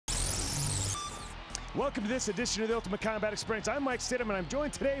Welcome to this edition of the Ultimate Combat Experience. I'm Mike Stidham, and I'm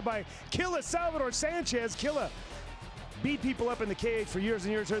joined today by Killa Salvador Sanchez. Killa beat people up in the cage for years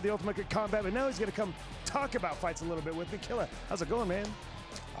and years, heard the Ultimate Combat, but now he's going to come talk about fights a little bit with me. Killa, how's it going, man?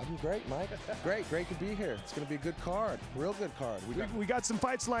 I'm great, Mike. Great to be here. It's going to be a good card, real good card. We got some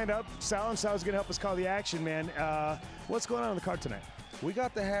fights lined up. Sal's going to help us call the action, man. What's going on the card tonight? We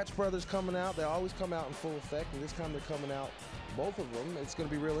got the Hatch brothers coming out. They always come out in full effect, and this time they're coming out, both of them. It's going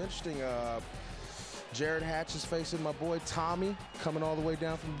to be real interesting. Jarome Hatch is facing my boy Tommy, coming all the way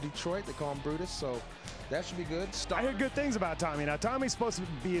down from Detroit. They call him Brutus, so that should be good. I hear good things about Tommy. Now, Tommy's supposed to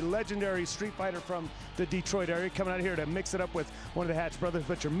be a legendary street fighter from the Detroit area, coming out here to mix it up with one of the Hatch brothers.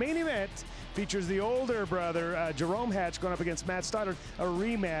 But your main event features the older brother, Jarome Hatch, going up against Matt Stoddard, a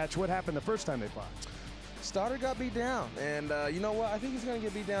rematch. What happened the first time they fought? Stoddard got beat down, and you know what? I think he's going to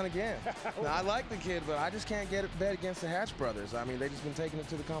get beat down again. Now, I like the kid, but I just can't get it bet against the Hatch brothers. I mean, they've just been taking it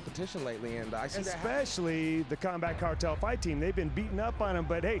to the competition lately, and I see especially the Combat Cartel fight team. They've been beating up on him,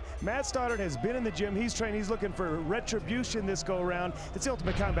 but hey, Matt Stoddard has been in the gym. He's trained. He's looking for retribution this go-around. It's the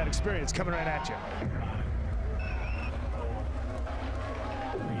Ultimate Combat Experience coming right at you.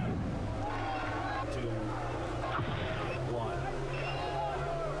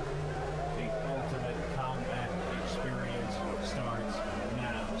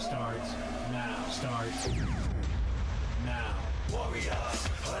 Now. Warriors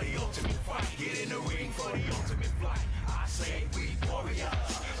of the ultimate fight. Get in the ring for the ultimate fight. I say we warriors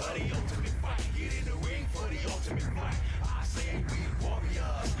of the ultimate fight. Get in the ring for the ultimate fight. I say we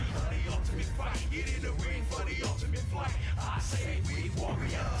warriors of the ultimate fight. Get in the ring for the ultimate fight. I say we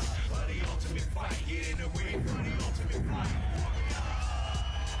warriors of the ultimate fight. Get in the ring for the ultimate fight.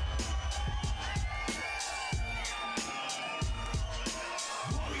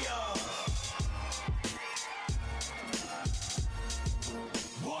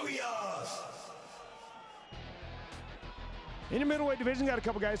 In your middleweight division, got a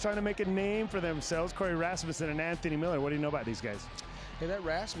couple guys trying to make a name for themselves. Cory Rassmussen and Anthony Miller. What do you know about these guys? Hey, that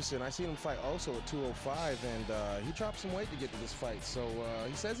Rasmussen, I seen him fight also at 205, and he dropped some weight to get to this fight. So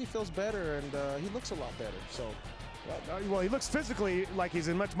he says he feels better, and he looks a lot better. So, well, he looks physically like he's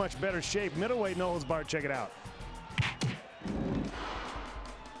in much, much better shape. Middleweight, no holds barred. Check it out.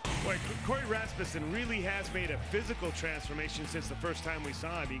 Boy, Cory Rassmussen really has made a physical transformation since the first time we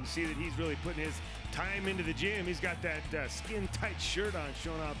saw him. You can see that he's really putting his time into the gym. He's got that skin-tight shirt on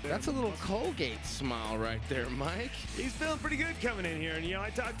showing out there. That's a little Colgate smile right there, Mike. He's feeling pretty good coming in here. And, you know, I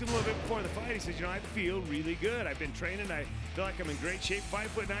talked to him a little bit before the fight. He says, you know, I feel really good. I've been training. I feel like I'm in great shape.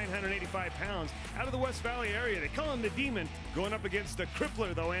 5'9", 185 pounds. Out of the West Valley area. They call him the Demon. Going up against the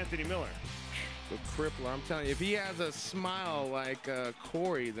crippler, though, Anthony Miller. The crippler, I'm telling you, if he has a smile like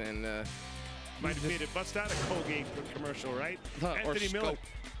Cory, then might have made it bust out a Colgate commercial, right? Anthony Miller,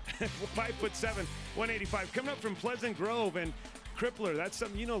 5'7", 185, coming up from Pleasant Grove, and crippler. That's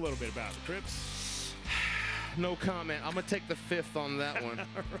something you know a little bit about, Crips. No comment. I'm gonna take the fifth on that one.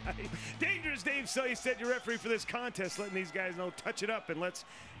 All right. Dangerous Dave Sully said your referee for this contest, letting these guys know, touch it up, and let's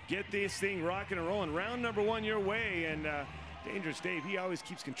get this thing rocking and rolling. Round number one your way, and Dangerous Dave, he always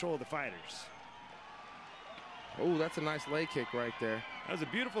keeps control of the fighters. Oh, that's a nice leg kick right there. That was a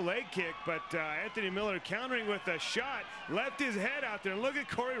beautiful leg kick, but Anthony Miller countering with a shot, left his head out there. And look at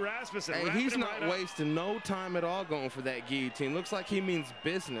Cory Rassmussen. Hey, he's not wasting no time at all going for that guillotine. Looks like he means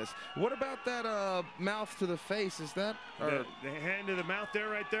business. What about that mouth to the face? Is that the hand to the mouth there,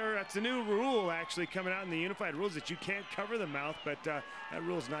 right there? That's a new rule actually coming out in the unified rules that you can't cover the mouth, but that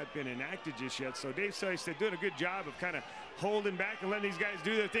rule's not been enacted just yet. So Dave Sully said doing a good job of kind of holding back and letting these guys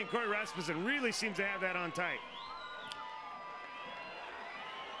do their thing. Cory Rassmussen really seems to have that on tight.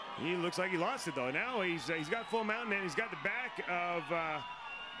 He looks like he lost it, though. Now he's got full mount, and he's got the back of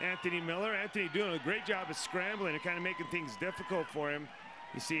Anthony Miller. Anthony doing a great job of scrambling and kind of making things difficult for him.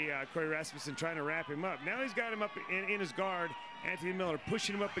 You see Cory Rassmussen trying to wrap him up. Now he's got him up in his guard. Anthony Miller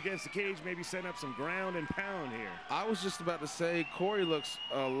pushing him up against the cage, maybe setting up some ground and pound here. I was just about to say Cory looks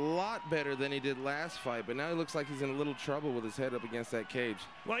a lot better than he did last fight, but now he looks like he's in a little trouble with his head up against that cage.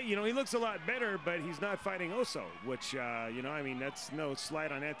 Well, you know, he looks a lot better, but he's not fighting Oso, which, you know, I mean, that's no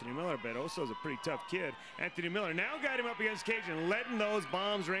slight on Anthony Miller, but Oso's a pretty tough kid. Anthony Miller now got him up against the cage and letting those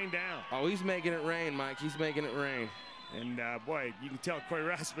bombs rain down. Oh, he's making it rain, Mike. He's making it rain. And boy, you can tell Cory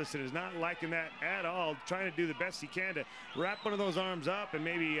Rassmussen is not liking that at all, trying to do the best he can to wrap one of those arms up and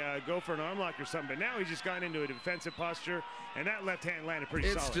maybe go for an arm lock or something. But now he's just gone into a defensive posture, and that left hand landed pretty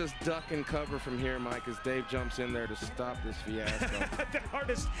solid. It's just duck and cover from here, Mike, as Dave jumps in there to stop this fiasco. The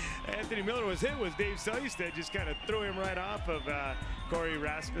hardest Anthony Miller was hit was Dave Selstead, just kind of threw him right off of Cory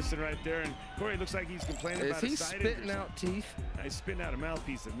Rassmussen right there. And Cory looks like he's complaining about his side. Is he spitting out teeth? He's spitting out a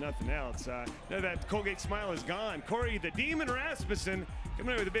mouthpiece if nothing else. Now that Colgate smile is gone. Cory the Demon Rassmussen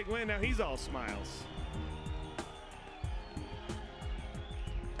coming in with a big win. Now he's all smiles.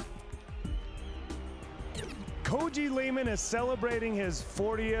 Koji Lehman is celebrating his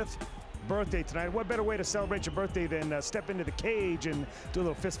 40th birthday tonight. What better way to celebrate your birthday than step into the cage and do a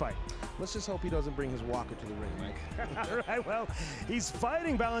little fist fight? Let's just hope he doesn't bring his walker to the ring, Mike. All right, well, he's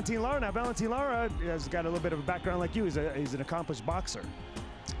fighting Valentin Lauras. Now, Valentin Lauras has got a little bit of a background like you. He's an accomplished boxer.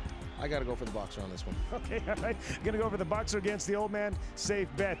 I got to go for the boxer on this one. Okay, all right. Going to go for the boxer against the old man. Safe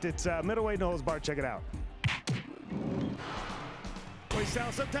bet. It's middleweight, no holds barred. Check it out. Boy,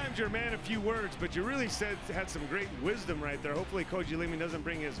 Sal, sometimes you're a man of few words, but you really had some great wisdom right there. Hopefully Koji Lehman doesn't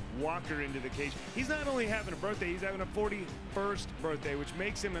bring his walker into the cage. He's not only having a birthday, he's having a 41st birthday, which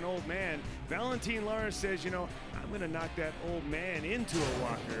makes him an old man. Valentin Lauras says, you know, I'm going to knock that old man into a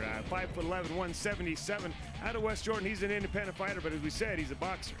walker. 5'11", 177, out of West Jordan. He's an independent fighter, but as we said, he's a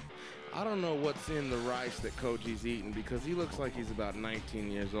boxer. I don't know what's in the rice that Koji's eating because he looks like he's about 19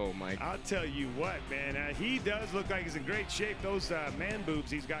 years old, Mike. I'll tell you what, man, he does look like he's in great shape. Those man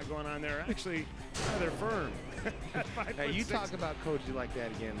boobs he's got going on there are actually rather firm. Hey, you talk about Koji like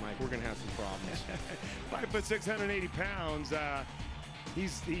that again, Mike, we're going to have some problems. 5'6", 180 pounds.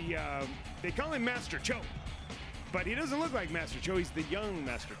 They call him Master Cho. But he doesn't look like Master Cho. He's the young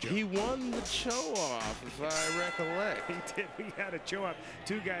Master Cho. He won the Cho off, if I recollect. He did. We had a Cho off.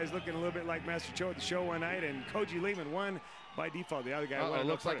 Two guys looking a little bit like Master Cho at the show one night, and Koji Lehman won by default. The other guy won. It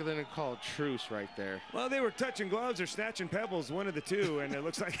looks like they're going to call a truce right there. Well, they were touching gloves or snatching pebbles, one of the two, and it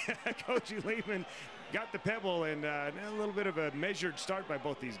looks like Koji Lehman got the pebble, and a little bit of a measured start by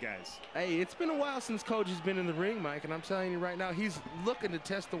both these guys. Hey, it's been a while since Koji's been in the ring, Mike, and I'm telling you right now, he's looking to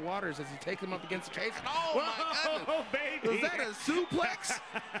test the waters as he takes him up against the cage. Oh, my goodness. Oh, baby. Was that a suplex?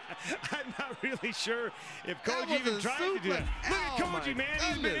 I'm not really sure if Koji even tried to do that. Look at Koji, man.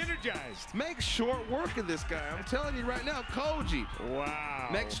 He's been energized. Make short work of this guy. I'm telling you right now, Koji. Wow.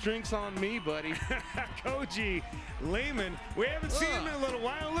 Next drink's on me, buddy. Koji Lehman. We haven't seen him in a little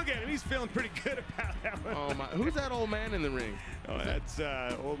while. Look at him. He's feeling pretty good about that one. Oh, my. Who's that old man in the ring? Oh, that's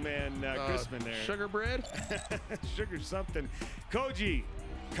old man Crispin there. Sugar bread? Sugar something. Koji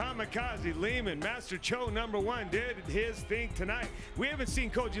Kamikaze Lehman, Master Cho #1, did his thing tonight. We haven't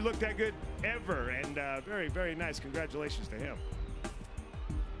seen Koji look that good ever, and very, very nice. Congratulations to him.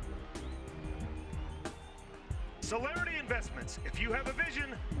 Celerity Investments. If you have a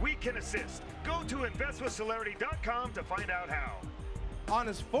vision, we can assist. Go to investwithcelerity.com to find out how. On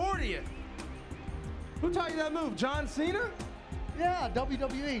his 40th. Who taught you that move? John Cena? Yeah,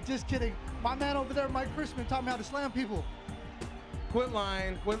 WWE. Just kidding. My man over there, Mike Crispin, taught me how to slam people. Quit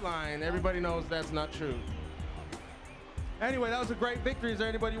lying. Quit lying. Everybody knows that's not true. Anyway, that was a great victory. Is there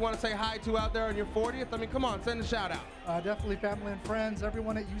anybody you want to say hi to out there on your 40th? I mean, come on, send a shout out. Definitely family and friends,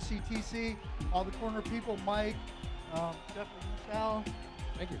 everyone at UCTC, all the corner people, Mike, definitely Michelle.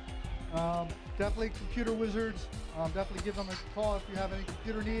 Thank you. Definitely Computer Wizards. Definitely give them a call if you have any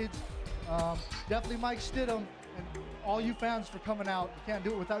computer needs. Definitely Mike Stidham and all you fans for coming out. We can't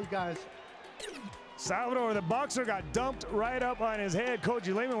do it without you guys. Salvador, the boxer, got dumped right up on his head.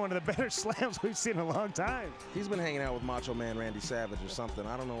 Koji Lehman, one of the better slams we've seen in a long time. He's been hanging out with Macho Man Randy Savage or something.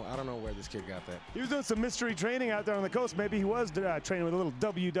 I don't know where this kid got that. He was doing some mystery training out there on the coast. Maybe he was training with a little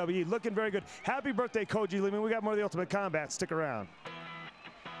WWE. Looking very good. Happy birthday, Koji Lehman. We got more of the Ultimate Combat. Stick around.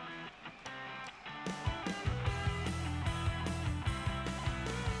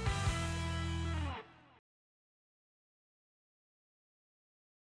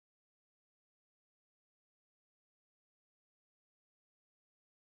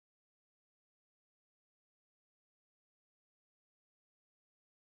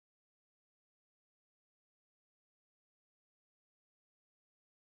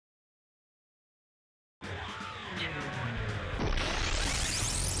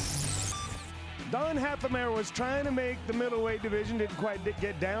 Don Haffemeyer was trying to make the middleweight division, didn't quite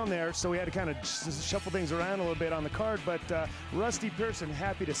get down there, so we had to kind of shuffle things around a little bit on the card, but Rusty Pearson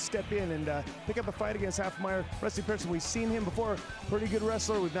happy to step in and pick up a fight against Haffemeyer. Rusty Pearson, we've seen him before, pretty good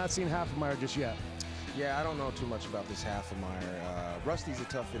wrestler. We've not seen Haffemeyer just yet. Yeah, I don't know too much about this Haffemeyer. Rusty's a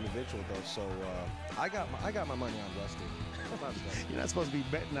tough individual, though, so I got my money on Rusty. You're not supposed to be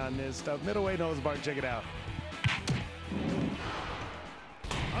betting on this stuff. Middleweight, no holds barred. Check it out.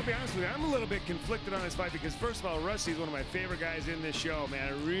 I'll be honest with you, I'm a little bit conflicted on this fight because, first of all, Rusty's one of my favorite guys in this show,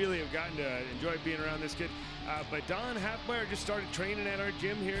 man. I really have gotten to enjoy being around this kid. But Don Haffemeyer just started training at our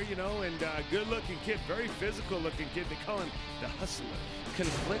gym here, you know, and good-looking kid, very physical-looking kid. They call him the Hustler.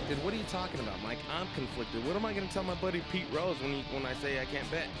 Conflicted? What are you talking about, Mike? I'm conflicted. What am I going to tell my buddy Pete Rose when I say I can't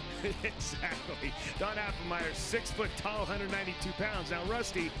bet? Exactly. Don Haffemeyer, 6 foot tall, 192 pounds. Now,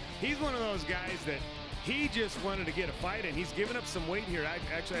 Rusty, he's one of those guys that he just wanted to get a fight in. He's given up some weight here. I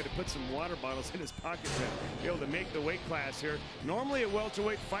actually had to put some water bottles in his pocket to be able to make the weight class here. Normally at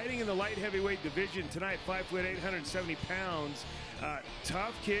welterweight, fighting in the light heavyweight division tonight, 5 foot 8, 170 pounds.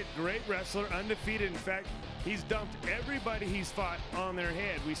 Tough kid, great wrestler, undefeated. In fact, he's dumped everybody he's fought on their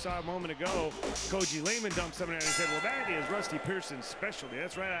head. We saw a moment ago, Koji Lehman dumped someone out and said, well, that is Rusty Pearson's specialty.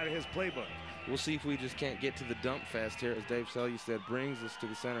 That's right out of his playbook. We'll see if we just can't get to the dump fast here, as Dave Selye said, brings us to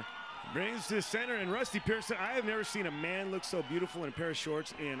the center. Brings to the center, and Rusty Pearson, I have never seen a man look so beautiful in a pair of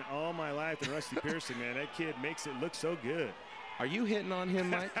shorts in all my life than Rusty Pearson, man. That kid makes it look so good. Are you hitting on him,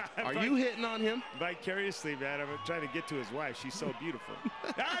 Mike? Are you hitting on him? Vicariously, man. I'm trying to get to his wife. She's so beautiful.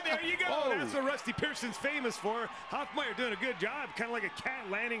 There you go. Oh. That's what Rusty Pearson's famous for. Haffemeyer doing a good job, kind of like a cat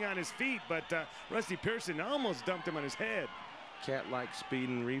landing on his feet, but Rusty Pearson almost dumped him on his head. Cat-like speed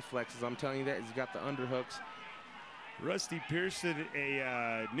and reflexes. I'm telling you that. He's got the underhooks. Rusty Pearson,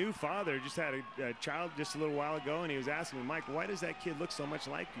 a new father, just had a child just a little while ago, and he was asking me, Mike, why does that kid look so much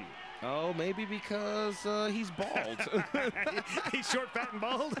like you? Oh, maybe because he's bald. He's short, fat, and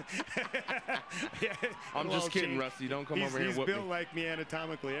bald? Yeah, I'm just kidding, Rusty. Don't come over here and He's whoop me. built like me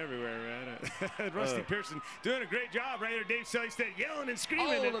anatomically everywhere, man. Rusty Pearson doing a great job right here. Dave Selye said yelling and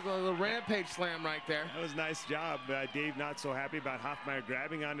screaming. Oh, look, the rampage slam right there. That was a nice job. Dave not so happy about Haffemeyer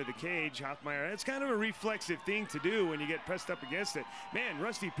grabbing onto the cage. Haffemeyer, it's kind of a reflexive thing to do when you get pressed up against it. Man,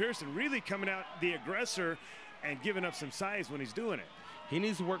 Rusty Pearson really coming out the aggressor and giving up some size when he's doing it. He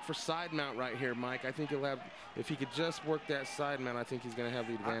needs to work for side mount right here, Mike. I think he'll have, if he could just work that side mount, I think he's going to have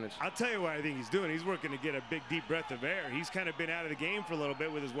the advantage. I'll tell you what I think he's doing. He's working to get a big, deep breath of air. He's kind of been out of the game for a little bit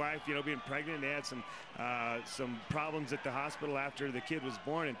with his wife, you know, being pregnant. They had some problems at the hospital after the kid was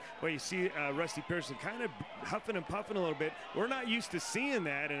born. And well, you see Rusty Pearson kind of huffing and puffing a little bit. We're not used to seeing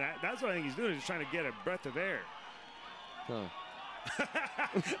that, and that's what I think he's doing, is just trying to get a breath of air. Huh.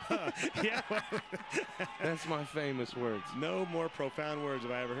 Yeah, well, that's my famous words. No more profound words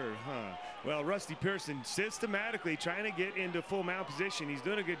have I ever heard, huh? Well, Rusty Pearson systematically trying to get into full mount position. He's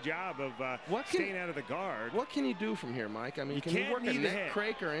doing a good job of staying out of the guard. What can you do from here, Mike? I mean, you can you work a neck head.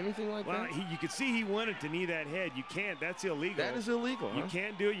 crake or anything like that? Well, you could see he wanted to knee that head. You can't. That's illegal. That is illegal. You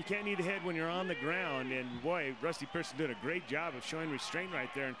can't do it. You can't knee the head when you're on the ground. And boy, Rusty Pearson did a great job of showing restraint right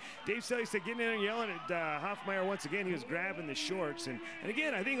there. And Dave Selye said getting in there and yelling at Haffemeyer once again. He was grabbing the shorts. And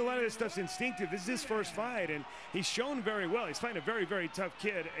again, I think a lot of this stuff's instinctive. This is his first fight, and he's shown very well. He's fighting a very, very tough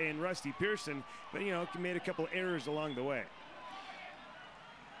kid in Rusty Pearson, but, you know, he made a couple errors along the way.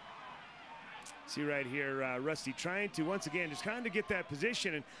 See right here, Rusty trying to, once again, just kind of get that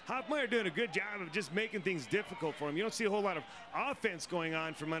position. And Haffemeyer doing a good job of just making things difficult for him. You don't see a whole lot of offense going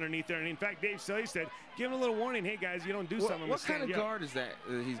on from underneath there. And in fact, Dave Selye said, give him a little warning. Hey, guys, you don't do something. What kind of guard is that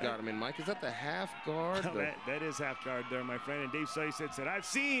he's got him in, Mike? Is that the half guard? That is half guard there, my friend. And Dave Selye said, I've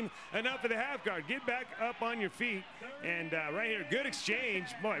seen enough of the half guard. Get back up on your feet. And right here, good exchange.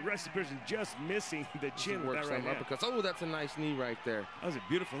 Boy, Rusty Pearson just missing the chin with that right hand. Because, oh, that's a nice knee right there. That was a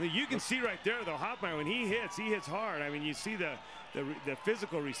beautiful knee. You can see right there, though, Haffemeyer, when he hits hard. I mean, you see the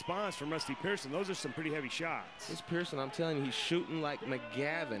physical response from Rusty Pearson. Those are some pretty heavy shots. This Pearson, I'm telling you, he's shooting like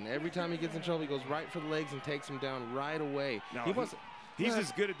McGavin. Every time he gets in trouble, he goes right for the legs and takes him down right away. No, he's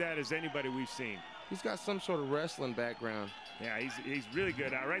as good at that as anybody we've seen. He's got some sort of wrestling background. Yeah, he's really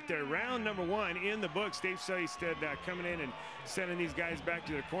good. Right there, round number 1 in the books. Dave Selye said coming in and sending these guys back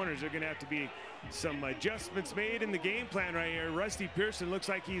to their corners. They're going to have to be some adjustments made in the game plan right here. Rusty Pearson looks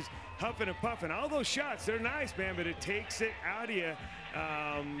like he's huffing and puffing. All those shots, they're nice, man, but it takes it out of you.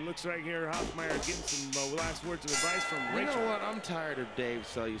 Looks like here Haffemeyer getting some last words of advice from Rachel. You know what? I'm tired of Dave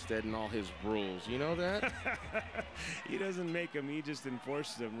Selye and all his rules. You know that? He doesn't make them. He just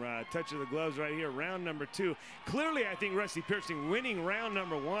enforces them. Touch of the gloves right here. Round number 2. Clearly, I think Rusty Pearson winning round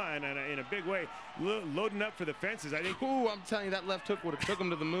number 1 in a big way, loading up for the fences. I think. Ooh, I'm telling you, that left hook would have took him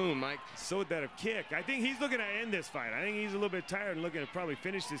to the moon, Mike. So would that have kicked. I think he's looking to end this fight. I think he's a little bit tired and looking to probably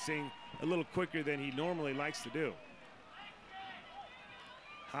finish this thing a little quicker than he normally likes to do.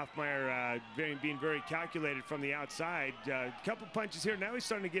 Haffemeyer being very calculated from the outside. A couple punches here. Now he's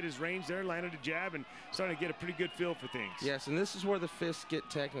starting to get his range there, landed a jab, and starting to get a pretty good feel for things. Yes, and this is where the fists get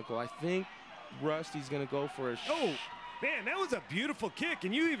technical. I think Rusty's going to go for a Man, that was a beautiful kick,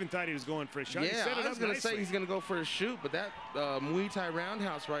 and you even thought he was going for a shot. Yeah, I was going to say he's going to go for a shoot, but that Muay Thai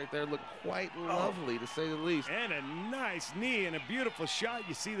roundhouse right there looked quite lovely, to say the least. And a nice knee and a beautiful shot.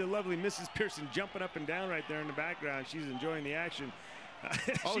 You see the lovely Mrs. Pearson jumping up and down right there in the background. She's enjoying the action.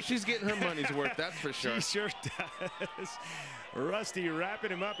 She's getting her money's worth, that's for sure. She sure does. Rusty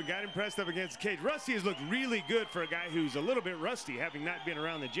wrapping him up and got him pressed up against the cage. Rusty has looked really good for a guy who's a little bit rusty, having not been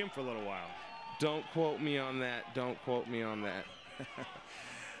around the gym for a little while. Don't quote me on that. Don't quote me on that.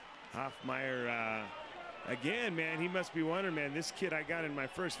 Haffemeyer, again, man, he must be wondering, man, this kid I got in my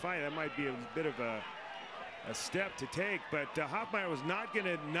first fight, that might be a bit of a step to take. But Haffemeyer was not going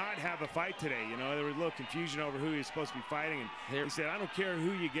to not have a fight today. You know, there was a little confusion over who he was supposed to be fighting. And he said, I don't care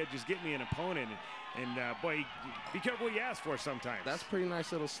who you get, just get me an opponent. And boy, be careful what you ask for sometimes. That's a pretty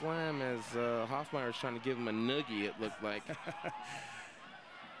nice little slam as Haffemeyer was trying to give him a noogie, it looked like.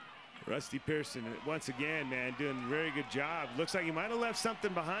 Rusty Pearson, once again, man, doing a very good job. Looks like he might have left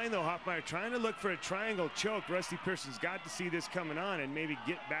something behind, though. Haffemeyer trying to look for a triangle choke. Rusty Pearson's got to see this coming on and maybe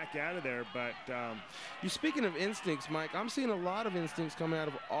get back out of there. But you speaking of instincts, Mike, I'm seeing a lot of instincts coming out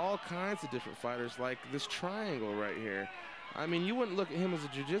of all kinds of different fighters, like this triangle right here. I mean, you wouldn't look at him as a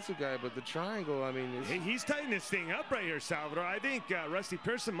jiu-jitsu guy, but the triangle, I mean, he's tightening this thing up right here, Salvador. I think Rusty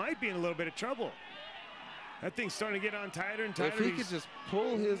Pearson might be in a little bit of trouble. That thing's starting to get on tighter and tighter. If he could just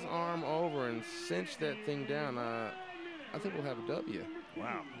pull his arm over and cinch that thing down, I think we'll have a W.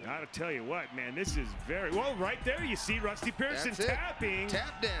 Wow, I gotta tell you what, man, this is very, well, right there you see Rusty Pearson tapping.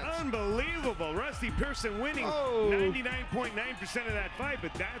 Tap dance. Unbelievable. Rusty Pearson winning 99.9% of that fight,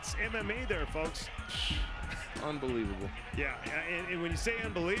 but that's MMA there, folks. Unbelievable. Yeah, and when you say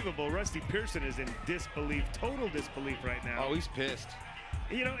unbelievable, Rusty Pearson is in disbelief, total disbelief right now. Oh, he's pissed.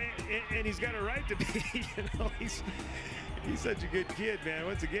 You know, and he's got a right to be. You know, he's such a good kid, man.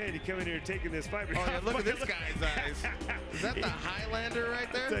 Once again, you come in here taking this fight. Oh, yeah, look at this guy's eyes. Is that the Highlander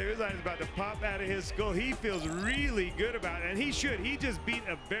right there? I'll tell you, his eyes about to pop out of his skull. He feels really good about it, and he should. He just beat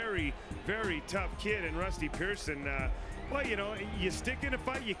a very, very tough kid in Rusty Pearson. Well, you know, you stick in a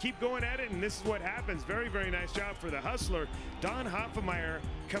fight, you keep going at it, and this is what happens. Very, very nice job for the hustler. Don Haffemeyer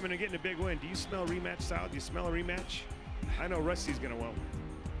coming and getting a big win. Do you smell a rematch, Sal? Do you smell a rematch? I know Rusty's going to win.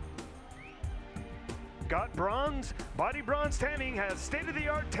 Got bronze? Body Bronze Tanning has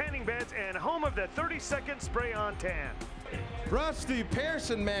state-of-the-art tanning beds and home of the 30-second spray-on tan. Rusty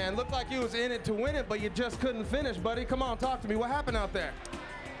Pearson, man, looked like he was in it to win it, but you just couldn't finish, buddy. Come on, talk to me. What happened out there?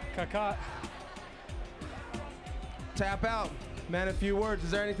 Got caught. Tap out. Man, a few words.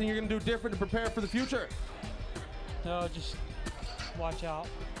 Is there anything you're going to do different to prepare for the future? No, just watch out.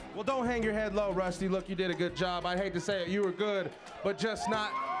 Well, don't hang your head low, Rusty. Look, you did a good job. I'd hate to say it. You were good, but just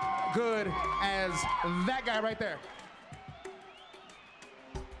not good as that guy right there.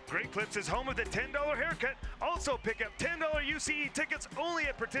 Great Clips is home of the $10 haircut. Also pick up $10 UCE tickets only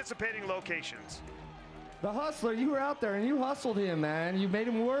at participating locations. The hustler, you were out there and you hustled him, man. You made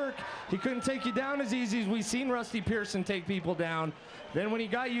him work. He couldn't take you down as easy as we've seen Rusty Pearson take people down. Then when he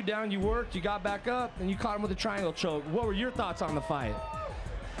got you down, you worked, you got back up, and you caught him with a triangle choke. What were your thoughts on the fight?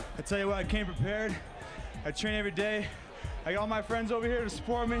 I tell you what, I came prepared. I train every day. I got all my friends over here to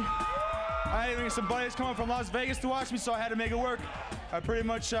support me. I had some buddies coming from Las Vegas to watch me, so I had to make it work. I pretty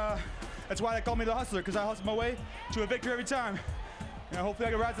much, that's why they call me the hustler, because I hustle my way to a victory every time. And hopefully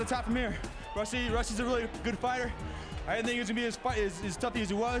I can rise to the top from here. Rusty's a really good fighter. I didn't think he was gonna be as tough as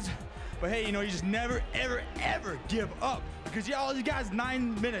he was. But hey, you know, you just never, ever, ever give up. Because yeah, all these guys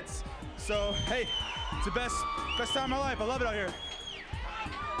 9 minutes. So hey, it's the best time of my life. I love it out here.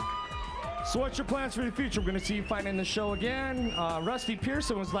 So what's your plans for the future? We're going to see you fighting in the show again. Rusty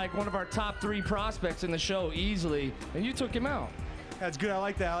Pearson was like one of our top 3 prospects in the show easily, and you took him out. That's good. I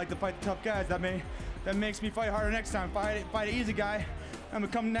like that. I like to fight the tough guys. That makes me fight harder next time. Fight an easy guy. I'm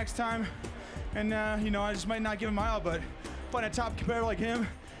gonna come next time, and you know, I just might not give him my all, but fight a top competitor like him.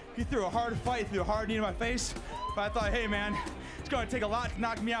 He threw a hard fight, threw a hard knee to my face. But I thought, hey man, it's gonna take a lot to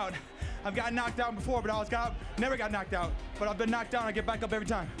knock me out. I've gotten knocked out before, but never got knocked out. But I've been knocked down, I get back up every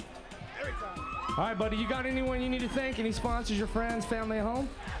time. Every time. All right, buddy, you got anyone you need to thank? Any sponsors, your friends, family at home?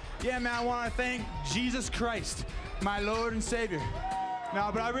 Yeah, man, I want to thank Jesus Christ, my Lord and Savior.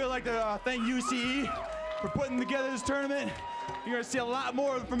 Now, but I really like to thank UCE for putting together this tournament. You're going to see a lot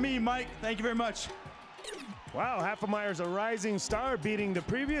more from me, Mike. Thank you very much. Wow, Haffemeyer's a rising star, beating the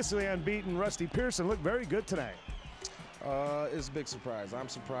previously unbeaten Rusty Pearson. Looked very good tonight. It's a big surprise. I'm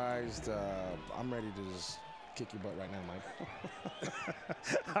surprised. I'm ready to just kick your butt right now,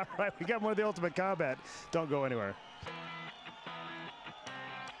 Mike. All right, we got more of the Ultimate Combat. Don't go anywhere.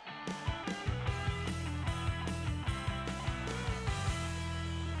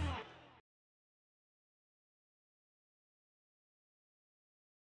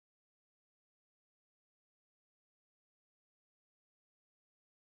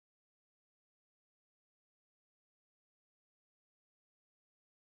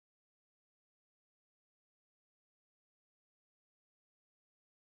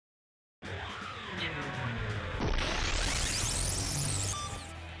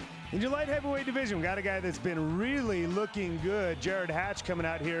 In your light heavyweight division, we got a guy that's been really looking good. Jarome Hatch coming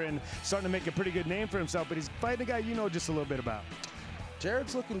out here and starting to make a pretty good name for himself, but he's fighting a guy you know just a little bit about.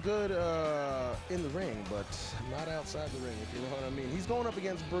 Jared's looking good in the ring, but not outside the ring, if you know what I mean. He's going up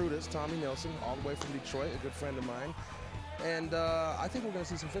against Brutus, Tommy Nelson, all the way from Detroit, a good friend of mine. And I think we're going to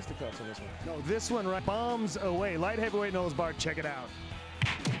see some fisticuffs on this one. No, this one right bombs away. Light heavyweight nose bar, check it out.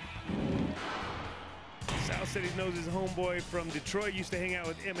 Sal said he knows his homeboy from Detroit. Used to hang out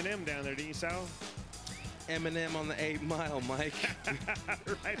with Eminem down there, didn't you, Sal? Eminem on the 8 Mile, Mike.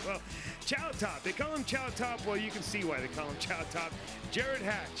 Right, well, Chow Top. They call him Chow Top. Well, you can see why they call him Chow Top. Jarome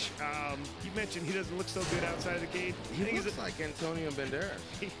Hatch. You mentioned he doesn't look so good outside of the cage. He looks like Antonio Banderas.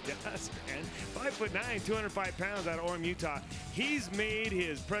 He does, man. 5'9", 205 pounds out of Orem, Utah. He's made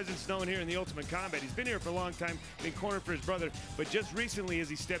his presence known here in the Ultimate Combat. He's been here for a long time, been cornered for his brother, but just recently as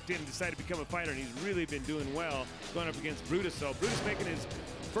he stepped in and decided to become a fighter, and he's really been doing well going up against Brutus. So Brutus making his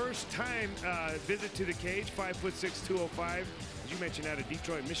first time visit to the cage, 5'6", 205, as you mentioned, out of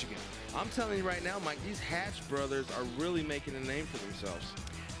Detroit, Michigan. I'm telling you right now, Mike, these Hatch brothers are really making a name for themselves.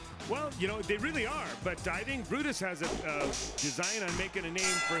 Well, you know, they really are, but I think Brutus has a design on making a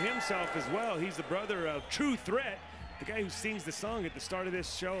name for himself as well. He's the brother of True Threat, the guy who sings the song at the start of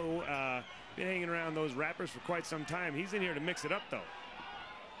this show. Been hanging around those rappers for quite some time. He's in here to mix it up, though.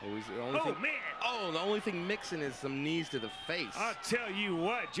 The only thing mixing is some knees to the face. I'll tell you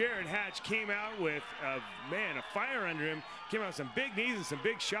what, Jarome Hatch came out with, a fire under him. Came out with some big knees and some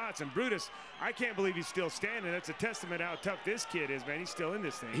big shots. And Brutus, I can't believe he's still standing. That's a testament how tough this kid is, man. He's still in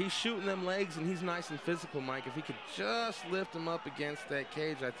this thing. He's shooting them legs, and he's nice and physical, Mike. If he could just lift him up against that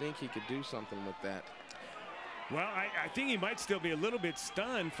cage, I think he could do something with that. Well, I think he might still be a little bit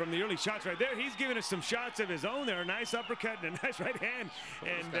stunned from the early shots right there. He's giving us some shots of his own there. A nice uppercut and a nice right hand.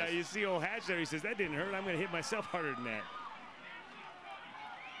 And you see old Hatch there. He says, that didn't hurt. I'm going to hit myself harder than that.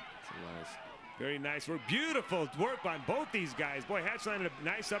 Nice. Very nice work. Beautiful work by both these guys. Boy, Hatch landed a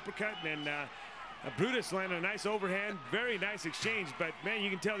nice uppercut, and then Brutus landed a nice overhand. Very nice exchange. But, man, you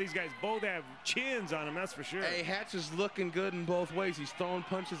can tell these guys both have chins on them, that's for sure. Hey, Hatch is looking good in both ways. He's throwing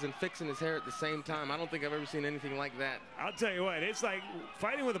punches and fixing his hair at the same time. I don't think I've ever seen anything like that. I'll tell you what, it's like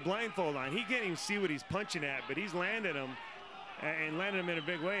fighting with a blindfold on. He can't even see what he's punching at, but he's landing them. And landed him in a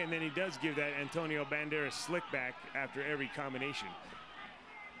big way, and then he does give that Antonio Banderas slick back after every combination.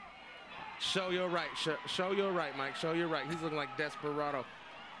 Show your right, show your right, Mike. Show your right. He's looking like Desperado.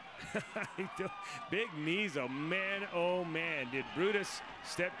 Big knees, oh man, did Brutus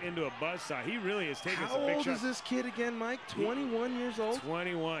step into a buzzsaw. He really is taking some big shots. How old is this kid again, Mike? 21 years old?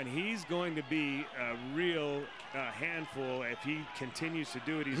 21. He's going to be a real handful if he continues to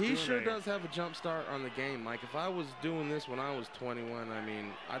do what he's doing. He sure does have a jump start on the game, Mike. If I was doing this when I was 21, I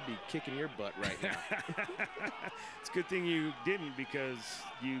mean, I'd be kicking your butt right now. It's a good thing you didn't, because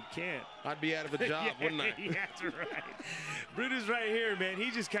you can't. I'd be out of a job, wouldn't I? Yeah, that's right. Brutus right here, man.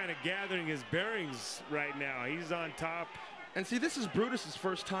 He's just kind of gathering his bearings right now. He's on top. And see, this is Brutus's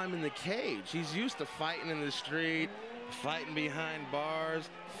first time in the cage. He's used to fighting in the street, fighting behind bars,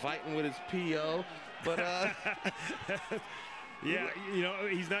 fighting with his PO. But yeah, you know,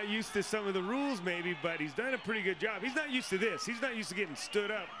 he's not used to some of the rules maybe, but he's done a pretty good job. He's not used to this. He's not used to getting stood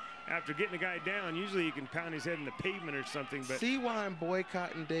up after getting a guy down. Usually you can pound his head in the pavement or something. But see why I'm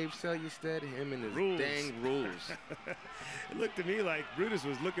boycotting Dave Selyersted? Him and his dang rules. It looked to me like Brutus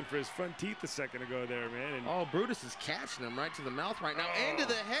was looking for his front teeth a second ago there, man. And oh, Brutus is catching him right to the mouth right now, and to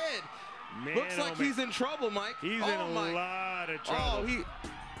the head. Man, looks like he's in trouble, Mike. He's in a lot of trouble.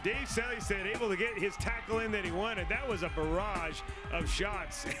 Dave Selyersted able to get his tackle in that he wanted. That was a barrage of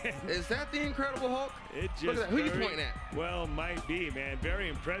shots. Is that the Incredible Hulk? It just look at that. Who are you pointing at? Well, might be, man. Very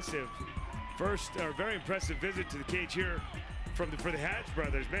impressive. Very impressive visit to the cage here for the Hatch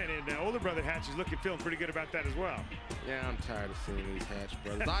brothers, man. And older brother Hatch is feeling pretty good about that as well. Yeah, I'm tired of seeing these Hatch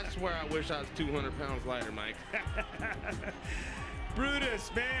brothers. I swear I wish I was 200 pounds lighter, Mike. Brutus,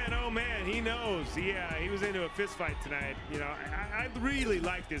 man, oh man, he knows. Yeah, he was into a fist fight tonight. You know, I really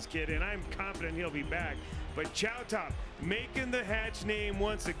like this kid, and I'm confident he'll be back. But Chow Top making the Hatch name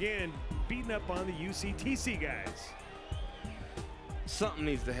once again, beating up on the UCTC guys. Something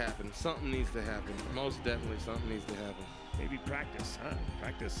needs to happen. Something needs to happen. Most definitely something needs to happen. Maybe practice, huh?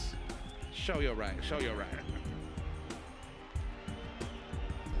 Practice. Show your right. Show your right.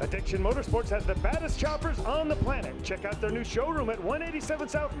 Addiction Motorsports has the baddest choppers on the planet. Check out their new showroom at 187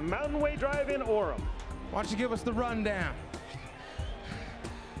 South Mountain Way Drive in Orem. Why don't you give us the rundown?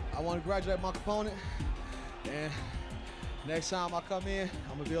 I want to congratulate my opponent, and next time I come in,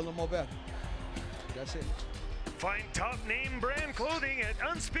 I'm going to be a little more better. That's it. Find top name brand clothing at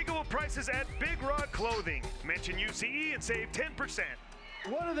unspeakable prices at Big Rod Clothing. Mention UCE and save 10%.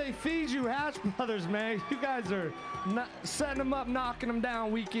 What do they feed you, Hatch brothers, man? You guys are setting them up, knocking them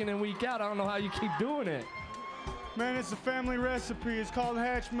down week in and week out. I don't know how you keep doing it. Man, it's a family recipe. It's called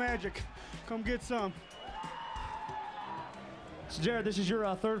Hatch Magic. Come get some. So Jared, this is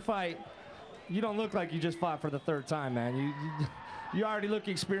your third fight. You don't look like you just fought for the third time, man. You already look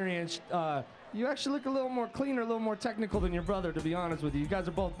experienced. You actually look a little more cleaner, a little more technical than your brother, to be honest with you. You guys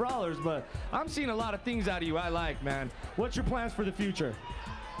are both brawlers, but I'm seeing a lot of things out of you I like, man. What's your plans for the future?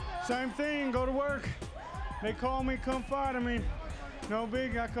 Same thing, go to work. They call me, come fight. I mean, no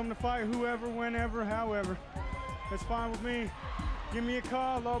big, I come to fight whoever, whenever, however. That's fine with me. Give me a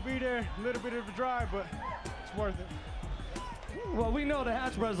call, I'll be there. A little bit of a drive, but it's worth it. Well, we know the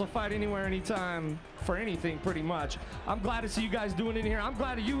Hatch brothers will fight anywhere, anytime, for anything, pretty much. I'm glad to see you guys doing it in here. I'm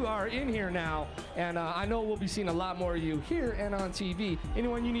glad you are in here now, and I know we'll be seeing a lot more of you here and on TV.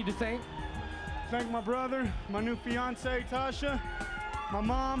 Anyone you need to thank? Thank my brother, my new fiance, Tasha, my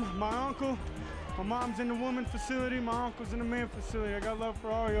mom, my uncle. My mom's in the women's facility, my uncle's in the men's facility. I got love for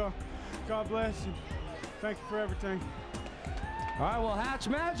all y'all. God bless you. Thank you for everything. All right, well, Hatch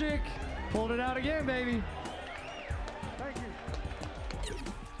Magic. Pulled it out again, baby. Thank you.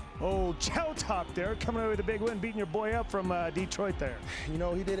 Oh, Chow Top there, coming away with a big win, beating your boy up from Detroit there. You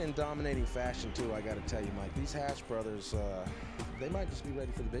know, he did it in dominating fashion, too, I got to tell you, Mike. These Hatch brothers, they might just be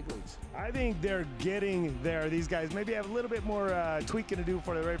ready for the big leagues. I think they're getting there. These guys maybe have a little bit more tweaking to do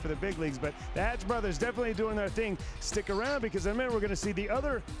before they're ready for the big leagues, but the Hatch brothers definitely doing their thing. Stick around, because in a minute we're going to see the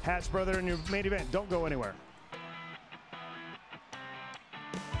other Hatch brother in your main event. Don't go anywhere.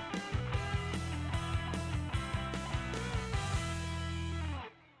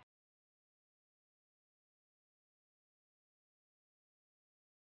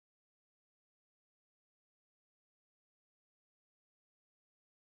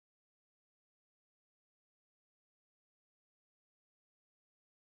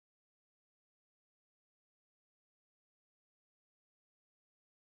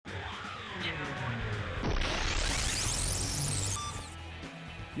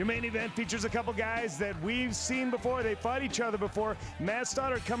 Your main event features a couple guys that we've seen before. They fought each other before. Matt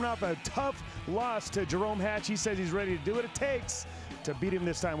Stoddard coming off a tough loss to Jarome Hatch. He says he's ready to do what it takes to beat him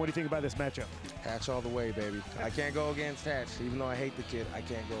this time. What do you think about this matchup? Hatch all the way, baby. I can't go against Hatch. Even though I hate the kid, I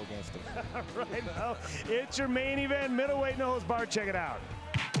can't go against him. All right, well, it's your main event, middleweight no holds barred. Check it out.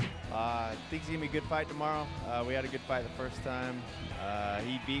 I think it's going to be a good fight tomorrow. We had a good fight the first time.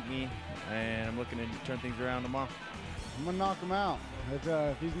 He beat me, and I'm looking to turn things around tomorrow. I'm going to knock him out.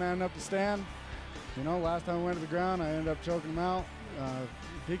 If he's man enough to stand, you know, last time we went to the ground, I ended up choking him out.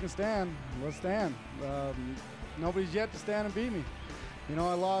 If he can stand, let's stand. Nobody's yet to stand and beat me. You know,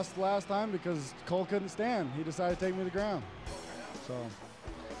 I lost last time because Cole couldn't stand. He decided to take me to the ground. So,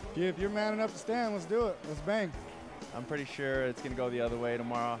 if you're man enough to stand, let's do it. Let's bang. I'm pretty sure it's going to go the other way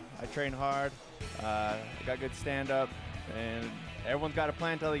tomorrow. I train hard. I got good stand-up, and everyone's got a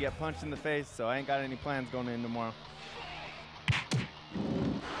plan until they get punched in the face, so I ain't got any plans going in tomorrow.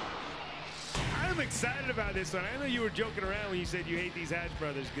 I'm excited about this one. I know you were joking around when you said you hate these Hatch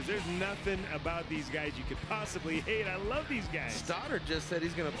brothers, because there's nothing about these guys you could possibly hate. I love these guys. Stoddard just said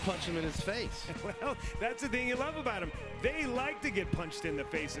he's going to punch him in his face. Well, that's the thing you love about them. They like to get punched in the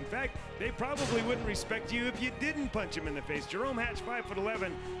face. In fact, they probably wouldn't respect you if you didn't punch him in the face. Jarome Hatch, 5'11",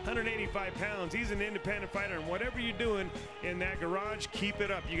 185 pounds. He's an independent fighter, and whatever you're doing in that garage, keep it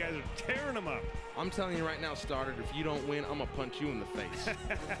up. You guys are tearing them up. I'm telling you right now, Stoddard, if you don't win, I'm going to punch you in the face.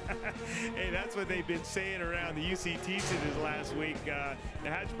 Hey, that's what they've been saying around the UCE teachings last week. The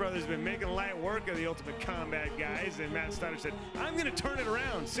Hatch brothers have been making light work of the Ultimate Combat guys, and Matt Stoddard said, I'm going to turn it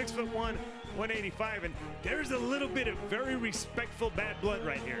around. 6'1", 185, and there's a little bit of very respectful bad blood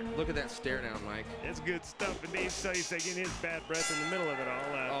right here. Look at that stare down, Mike. It's good stuff, and Dave Sully's taking his bad breath in the middle of it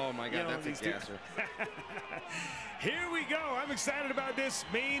all. Oh my God, that's a gasser. Here we go. I'm excited about this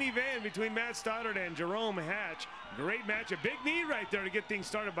main event between Matt Stoddard and Jarome Hatch. Great match. A big knee right there to get things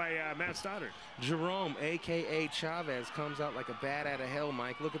started by Matt Stoddard. Jarome, a.k.a. Chavez, comes out like a bat out of hell,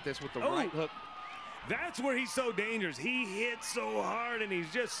 Mike. Look at this with the right hook. That's where he's so dangerous. He hits so hard, and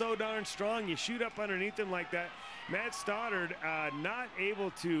he's just so darn strong. You shoot up underneath him like that. Matt Stoddard not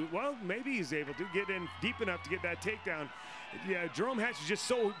able to, well, maybe he's able to get in deep enough to get that takedown. Yeah, Jarome Hatch is just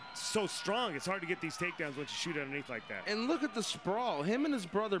so strong. It's hard to get these takedowns once you shoot underneath like that. And look at the sprawl. Him and his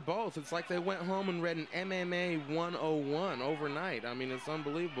brother both. It's like they went home and read an MMA 101 overnight. I mean, it's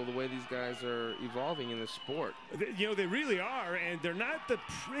unbelievable the way these guys are evolving in this sport. You know, they really are, and they're not the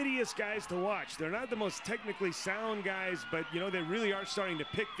prettiest guys to watch. They're not the most technically sound guys, but, you know, they really are starting to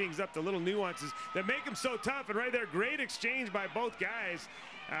pick things up, the little nuances that make them so tough. And right there, great exchange by both guys.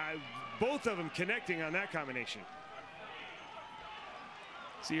 Both of them connecting on that combination.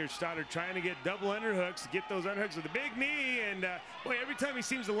 See here Stoddard trying to get double underhooks, get those underhooks with a big knee, and boy, every time he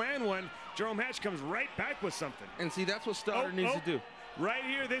seems to land one, Jarome Hatch comes right back with something. And see, that's what Stoddard needs to do. Right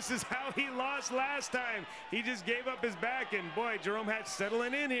here, this is how he lost last time. He just gave up his back, and boy, Jarome Hatch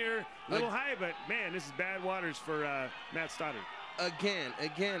settling in here. A little high, but man, this is bad waters for Matt Stoddard.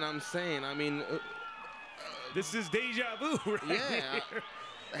 Again, I'm saying, I mean, this is deja vu right here.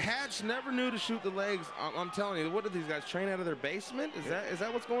 Hatch never knew to shoot the legs. I'm telling you, what do these guys train out of their basement? Is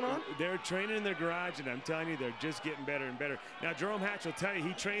that what's going on? They're training in their garage, and I'm telling you, they're just getting better and better. Now, Jarome Hatch will tell you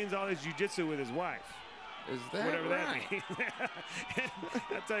he trains all his jiu-jitsu with his wife. Is that whatever right? that means.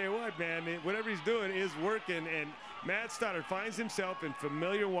 I'll tell you what, man, whatever he's doing is working, and Matt Stoddard finds himself in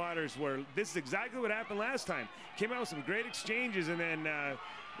familiar waters where this is exactly what happened last time. Came out with some great exchanges, and then,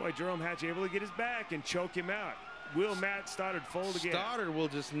 boy, Jarome Hatch able to get his back and choke him out. Will Matt Stoddard fold again? Stoddard will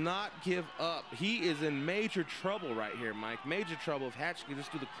just not give up. He is in major trouble right here, Mike. Major trouble. If Hatch can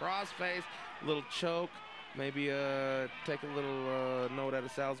just do the crossface, little choke, maybe take a little note out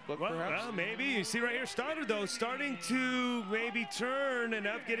of Sal's book, perhaps? Well, maybe. You see right here, Stoddard, though, starting to maybe turn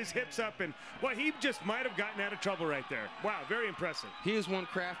enough, get his hips up, and, well, he just might have gotten out of trouble right there. Wow, very impressive. He is one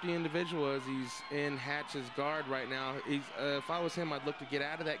crafty individual as he's in Hatch's guard right now. He's, if I was him, I'd look to get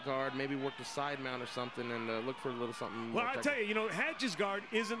out of that guard, maybe work the side mount or something, and look for a little something. Well, I'll tell you, Hatch's guard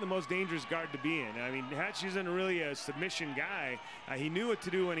isn't the most dangerous guard to be in. I mean, Hatch isn't really a submission guy. He knew what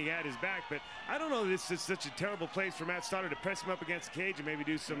to do when he had his back, but I don't know this is such a terrible place for Matt Stoddard to press him up against the cage and maybe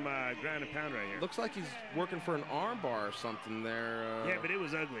do some ground and pound right here. Looks like he's working for an arm bar or something there. Yeah, but it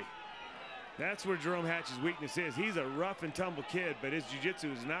was ugly. That's where Jarome Hatch's weakness is. He's a rough and tumble kid, but his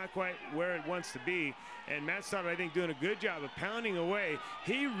jiu-jitsu is not quite where it wants to be. And Matt Stoddard, I think, doing a good job of pounding away.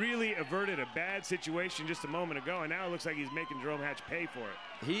 He really averted a bad situation just a moment ago, and now it looks like he's making Jarome Hatch pay for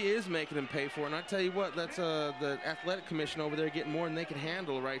it. He is making him pay for it, and I tell you what, that's the athletic commission over there getting more than they can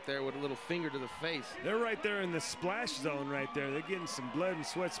handle right there with a little finger to the face. They're right there in the splash zone right there. They're getting some blood and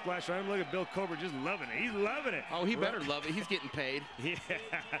sweat splash right. Look at Bill Cobra just loving it. He's loving it. Oh, he better love it. He's getting paid. Yeah.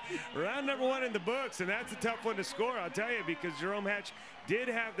 Round number 1 in the books, and that's a tough one to score, I'll tell you, because Jarome Hatch did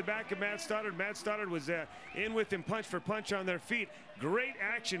have the back of Matt Stoddard. Matt Stoddard was in with him punch for punch on their feet. Great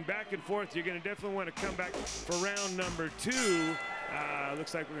action back and forth. You're going to definitely want to come back for round number 2.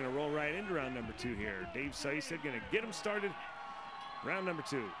 Looks like we're going to roll right into round number 2 here. Dave Sey said going to get him started. Round number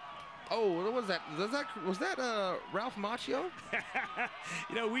 2. Oh, what was that? Was that Ralph Macchio?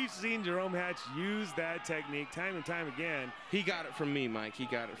 We've seen Jarome Hatch use that technique time and time again. He got it from me, Mike. He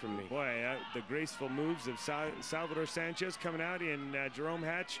got it from me. Boy, the graceful moves of Salvador Sanchez coming out in Jarome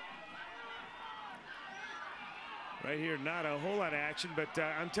Hatch. Right here, not a whole lot of action, but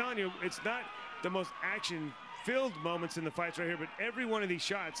I'm telling you, it's not the most action-filled moments in the fights right here, but every one of these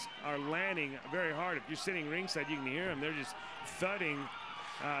shots are landing very hard. If you're sitting ringside, you can hear them. They're just thudding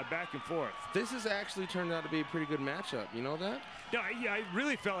back and forth. This has actually turned out to be a pretty good matchup. You know that? Yeah, I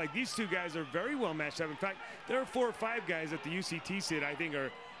really felt like these two guys are very well matched up. In fact, there are 4 or 5 guys at the UCT sit I think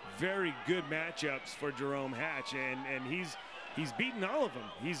are very good matchups for Jarome Hatch, and he's beaten all of them.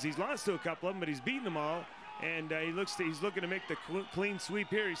 He's lost to a couple of them, but he's beaten them all. And he's looking to make the clean sweep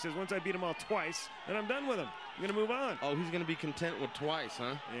here. He says, once I beat him all twice, then I'm done with him. I'm going to move on. Oh, he's going to be content with twice,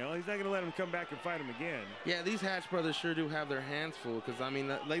 huh? He's not going to let him come back and fight him again. Yeah, these Hatch brothers sure do have their hands full because, I mean,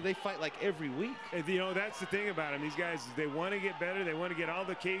 they fight like every week. That's the thing about them. These guys, they want to get better. They want to get all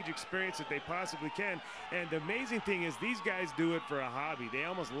the cage experience that they possibly can. And the amazing thing is these guys do it for a hobby. They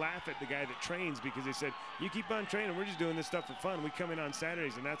almost laugh at the guy that trains because they said, you keep on training. We're just doing this stuff for fun. We come in on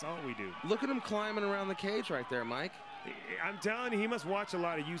Saturdays, and that's all we do. Look at him climbing around the cage right there, Mike. I'm telling you, he must watch a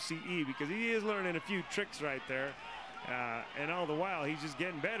lot of UCE because he is learning a few tricks right there. And all the while, he's just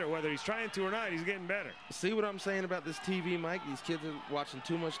getting better. Whether he's trying to or not, he's getting better. See what I'm saying about this TV, Mike? These kids are watching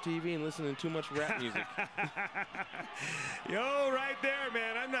too much TV and listening to too much rap music. Right there,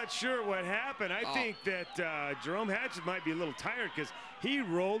 man. I'm not sure what happened. I think that Jarome Hatch might be a little tired because he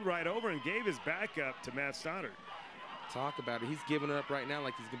rolled right over and gave his back up to Matt Stoddard. Talk about it. He's giving it up right now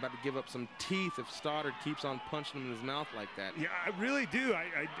like he's about to give up some teeth if Stoddard keeps on punching him in his mouth like that. Yeah, I really do.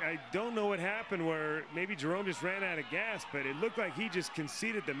 I don't know what happened where maybe Jarome just ran out of gas, but it looked like he just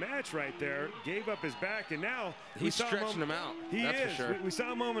conceded the match right there, gave up his back, and now he's stretching him out. He is. For sure. We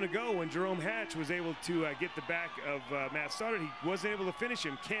saw a moment ago when Jarome Hatch was able to get the back of Matt Stoddard. He wasn't able to finish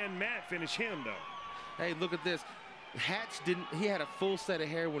him. Can Matt finish him, though? Hey, look at this. Hatch didn't. He had a full set of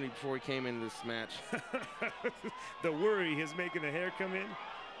hair before he came into this match. The worry is making the hair come in.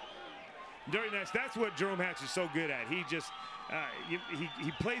 Very nice. That's what Jarome Hatch is so good at. He just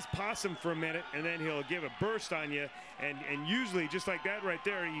he plays possum for a minute, and then he'll give a burst on you, and usually just like that right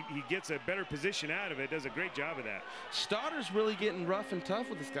there, he gets a better position out of it. Does a great job of that. Stoddard's really getting rough and tough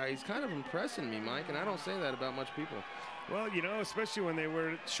with this guy. He's kind of impressing me, Mike, and I don't say that about much people. Well, you know, especially when they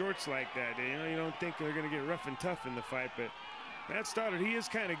wear shorts like that, you know, you don't think they're going to get rough and tough in the fight, but Matt Stoddard, he is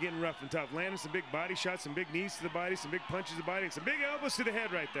kind of getting rough and tough, landing some big body shots, some big knees to the body, some big punches to the body, some big elbows to the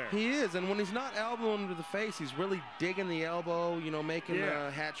head right there. He is, and when he's not elbowing him to the face, he's really digging the elbow, you know, making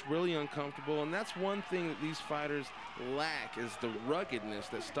Hatch really uncomfortable, and that's one thing that these fighters lack is the ruggedness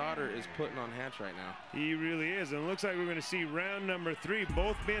that Stoddard is putting on Hatch right now. He really is, and it looks like we're going to see round number 3.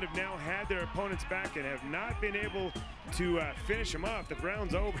 Both men have now had their opponents back and have not been able to finish them off. The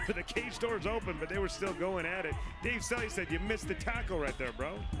round's over, the cage door's open, but they were still going at it. Dave Sully said, you missed the tackle right there,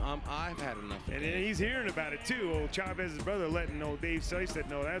 bro. I've had enough. And he's hearing about it too. Old Chavez's brother letting old Dave Sully said,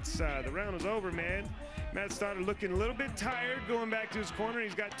 no, that's the round was over, man. Matt Stoddard looking a little bit tired, going back to his corner.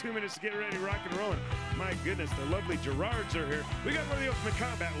 He's got 2 minutes to get ready, rock and rolling. My goodness, the lovely Gerards are here. We got more of the Ultimate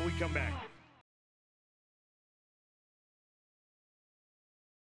Combat when we come back.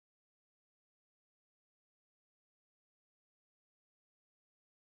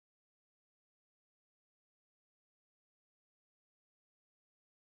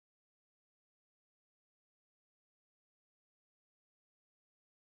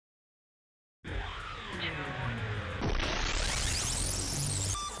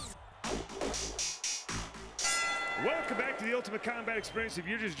 Welcome back to the Ultimate Combat Experience. If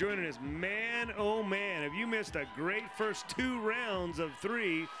you're just joining us, man, oh man, have you missed a great first 2 rounds of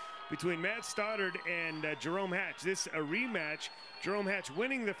 3 between Matt Stoddard and Jarome Hatch. This a rematch. Jarome Hatch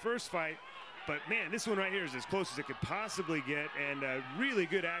winning the first fight, but man, this one right here is as close as it could possibly get, and really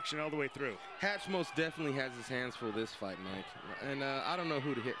good action all the way through. Hatch most definitely has his hands full this fight, Mike. And I don't know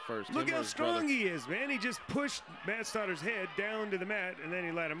who to hit first. Look how strong he is, man. He just pushed Matt Stoddard's head down to the mat, and then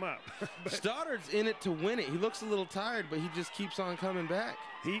he let him up. Stoddard's in it to win it. He looks a little tired, but he just keeps on coming back.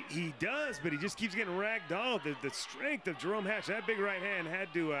 He does, but he just keeps getting ragdolled. The strength of Jarome Hatch, that big right hand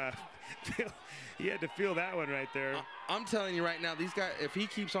had to he had to feel that one right there. I'm telling you right now, these guys, if he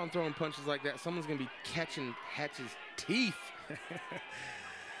keeps on throwing punches like that, someone's going to be catching Hatch's teeth.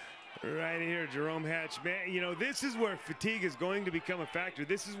 Right here, Jarome Hatch. Man, you know, this is where fatigue is going to become a factor.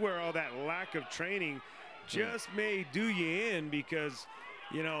 This is where all that lack of training just may do you in, because,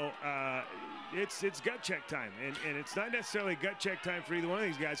 you know, it's gut check time. And it's not necessarily gut check time for either one of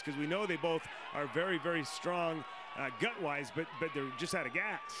these guys, because we know they both are very, very strong gut-wise, but they're just out of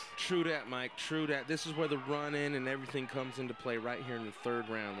gas. True that, Mike. True that. This is where the run-in and everything comes into play right here in the 3rd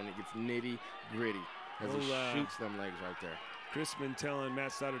round when it gets nitty-gritty as he shoots them legs right there. Crispin telling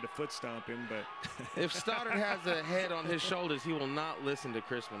Matt Stoddard to foot stomp him, but if Stoddard has a head on his shoulders, he will not listen to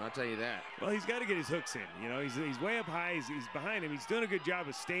Crispin. I'll tell you that. Well, he's got to get his hooks in. You know, he's way up high. He's behind him. He's doing a good job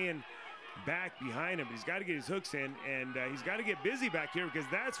of staying back behind him, but he's got to get his hooks in, and he's got to get busy back here, because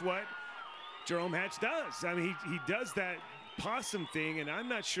that's what Jarome Hatch does. I mean, he does that possum thing, and I'm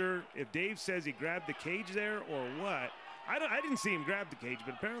not sure if Dave says he grabbed the cage there or what. I didn't see him grab the cage,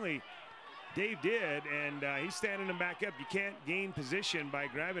 but apparently Dave did, and he's standing him back up. You can't gain position by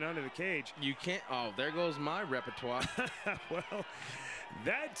grabbing onto the cage. You can't. Oh, there goes my repertoire. Well,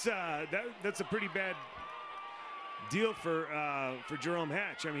 that's a pretty bad deal for Jarome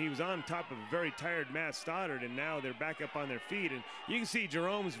Hatch. I mean, he was on top of a very tired Matt Stoddard, and now they're back up on their feet, and you can see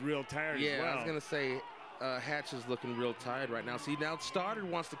Jerome's real tired as well. Yeah, I was gonna say Hatch is looking real tired right now. See, now Stoddard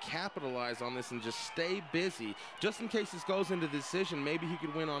wants to capitalize on this and just stay busy, just in case this goes into decision. Maybe he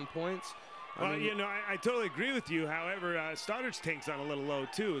could win on points. Well, you know, I totally agree with you. However, Stoddard's tank's on a little low,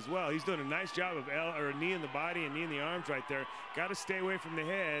 too, as well. He's doing a nice job of knee in the body and knee in the arms right there. Got to stay away from the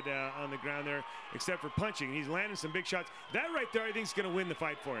head on the ground there, except for punching. He's landing some big shots. That right there, I think, is going to win the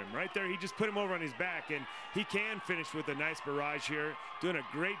fight for him. Right there, he just put him over on his back, and he can finish with a nice barrage here. Doing a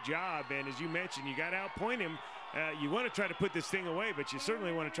great job, and as you mentioned, you got to outpoint him. You want to try to put this thing away, but you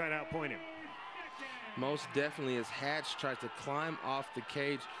certainly want to try to outpoint him. Most definitely, as Hatch tries to climb off the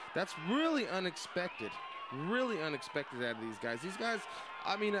cage. That's really unexpected. Really unexpected out of these guys. These guys,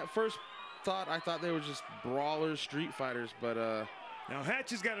 I mean, at first thought, I thought they were just brawlers, street fighters, but now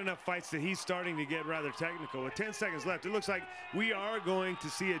Hatch has got enough fights that he's starting to get rather technical. With 10 seconds left, it looks like we are going to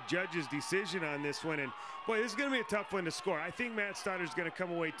see a judge's decision on this one, and boy, this is going to be a tough one to score. I think Matt Stoddard's going to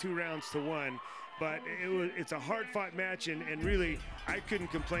come away 2 rounds to 1. But it's a hard-fought match, and really, I couldn't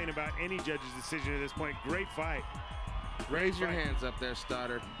complain about any judge's decision at this point. Great fight. Raise your hands up there,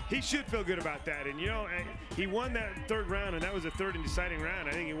 Stoddard. He should feel good about that. And, you know, he won that 3rd round, and that was a 3rd and deciding round.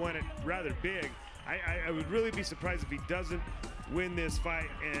 I think he won it rather big. I would really be surprised if he doesn't win this fight,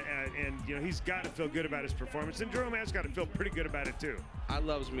 and you know, he's got to feel good about his performance, and Jarome Hatch got to feel pretty good about it too. I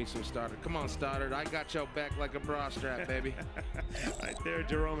loves me some Stoddard. Come on, Stoddard. I got your back like a bra strap, baby. Right there,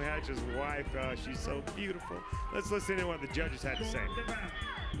 Jarome Hatch's wife. She's so beautiful. Let's listen to what the judges had to say.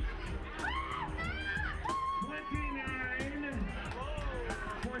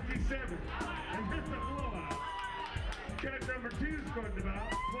 29-27, and this is a blowout. Judge number 2 scored the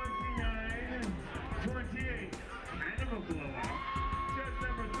bout, 29-28, and a blowout. Judge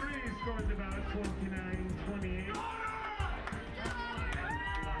number 3 scored the bout, 29-28.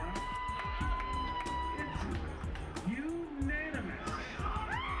 It's unanimous.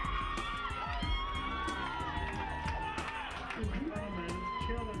 This drama is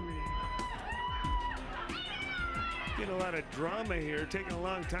killing me. Getting a lot of drama here, taking a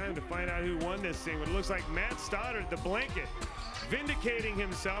long time to find out who won this thing. But it looks like Matt Stoddard, the blanket, vindicating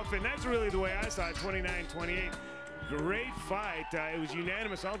himself, and that's really the way I saw it, 29-28. Great fight. It was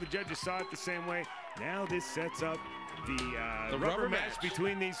unanimous. All the judges saw it the same way. Now this sets up the rubber match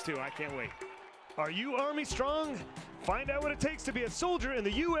between these two. I can't wait. Are you Army strong? Find out what it takes to be a soldier in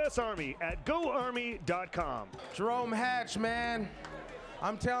the U.S. Army at GoArmy.com. Jarome Hatch, man.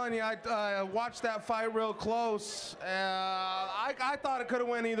 I'm telling you, I watched that fight real close. I thought it could have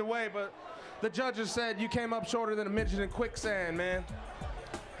went either way, but the judges said you came up shorter than a midget in quicksand, man.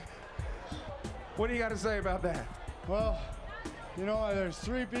 What do you got to say about that? Well, you know, there's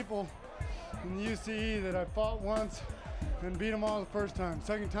 3 people in the UCE that I fought once and beat them all the first time.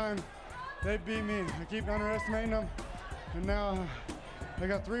 Second time, they beat me. I keep underestimating them, and now I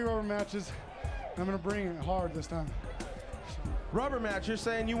got 3 rubber matches. I'm gonna bring it hard this time. Rubber match, you're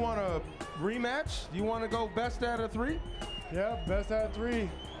saying you want a rematch? You want to go best out of 3? Yeah, best out of 3.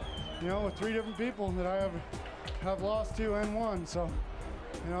 You know, with 3 different people that I have lost to and won. So,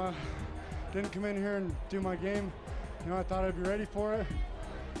 you know, I didn't come in here and do my game. You know, I thought I'd be ready for it,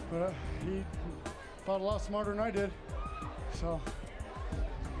 but he fought a lot smarter than I did. So,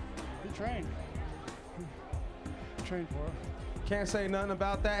 he trained. He trained for it. Can't say nothing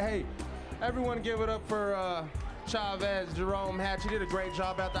about that. Hey, everyone give it up for Chavez, Jarome Hatch. He did a great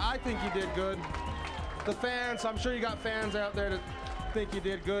job out there. I think he did good. The fans, I'm sure you got fans out there that think you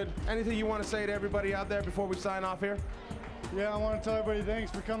did good. Anything you want to say to everybody out there before we sign off here? Yeah, I want to tell everybody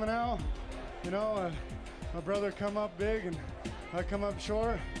thanks for coming out. You know, my brother come up big and I come up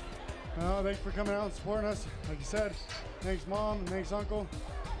short. Thanks for coming out and supporting us. Like you said, thanks Mom and thanks Uncle.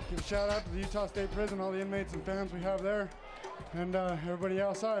 Give a shout out to the Utah State Prison, all the inmates and fans we have there, and everybody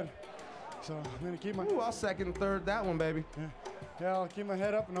outside. So I'm gonna keep my. Ooh, I'll second and third that one, baby. Yeah, I'll keep my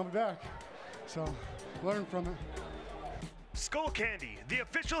head up and I'll be back. So learn from it. Skull Candy, the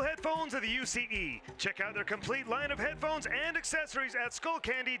official headphones of the UCE. Check out their complete line of headphones and accessories at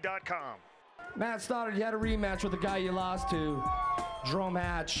skullcandy.com. Matt Stoddard, you had a rematch with the guy you lost to, Jarome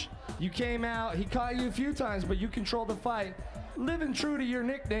Hatch. You came out, he caught you a few times, but you controlled the fight. Living true to your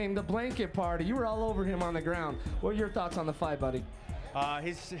nickname, the Blanket Party. You were all over him on the ground. What are your thoughts on the fight, buddy?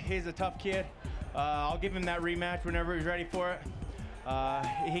 He's a tough kid. I'll give him that rematch whenever he's ready for it.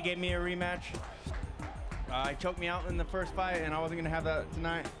 He gave me a rematch. He choked me out in the first fight, and I wasn't going to have that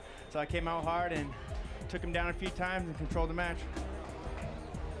tonight. So I came out hard and took him down a few times and controlled the match.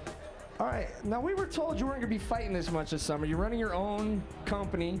 All right, now we were told you weren't going to be fighting as much this summer. You're running your own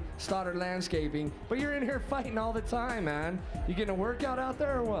company, Stoddard Landscaping, but you're in here fighting all the time, man. You getting a workout out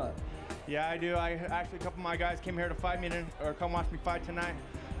there or what? Yeah, I do. Actually, a couple of my guys came here to fight me or come watch me fight tonight.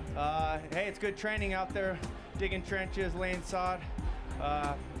 Hey, it's good training out there, digging trenches, laying sod.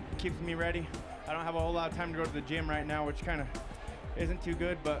 Keeps me ready. I don't have a whole lot of time to go to the gym right now, which kind of isn't too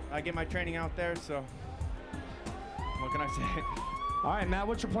good, but I get my training out there, so what can I say? All right, Matt,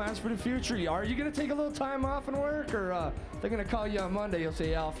 what's your plans for the future? Are you going to take a little time off and work, or they're going to call you on Monday, you'll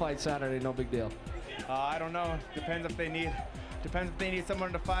say, yeah, I'll fight Saturday, no big deal? I don't know. Depends if they need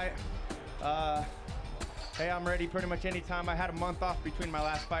someone to fight. Hey, I'm ready pretty much any time. I had a month off between my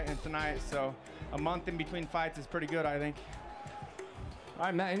last fight and tonight, so a month in between fights is pretty good, I think. All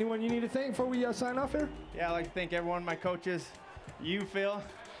right, Matt, anyone you need to thank before we sign off here? Yeah, I'd like to thank everyone, my coaches. You, Phil,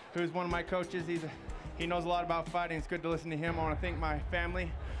 who's one of my coaches. He knows a lot about fighting. It's good to listen to him. I want to thank my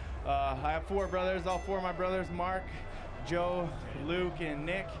family. I have 4 brothers, all 4 of my brothers, Mark, Joe, Luke, and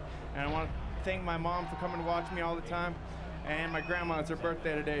Nick. And I want to thank my mom for coming to watch me all the time. And my grandma, it's her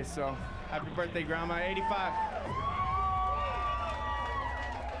birthday today, so happy birthday, Grandma, 85.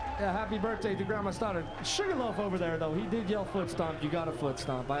 Yeah, happy birthday to Grandma Stoddard. Sugarloaf over there, though, he did yell foot stomp. You got a foot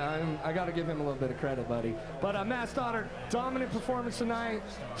stomp. I got to give him a little bit of credit, buddy. But Matt Stoddard, dominant performance tonight.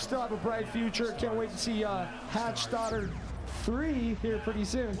 Still have a bright future. Can't wait to see Hatch Stoddard 3 here pretty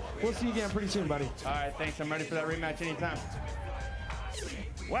soon. We'll see you again pretty soon, buddy. All right, thanks. I'm ready for that rematch anytime.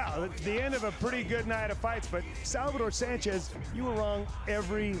 Wow, it's the end of a pretty good night of fights, but Salvador Sanchez, you were wrong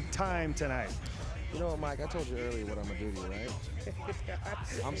every time tonight. You know what, Mike? I told you earlier what I'm gonna do to you, right?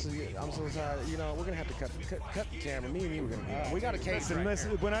 I'm so sorry. You know, we're gonna have to cut the camera. Me and you, we're gonna we got a case.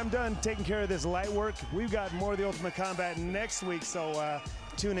 Listen, when I'm done taking care of this light work, we've got more of the Ultimate Combat next week. So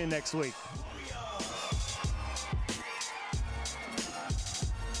tune in next week.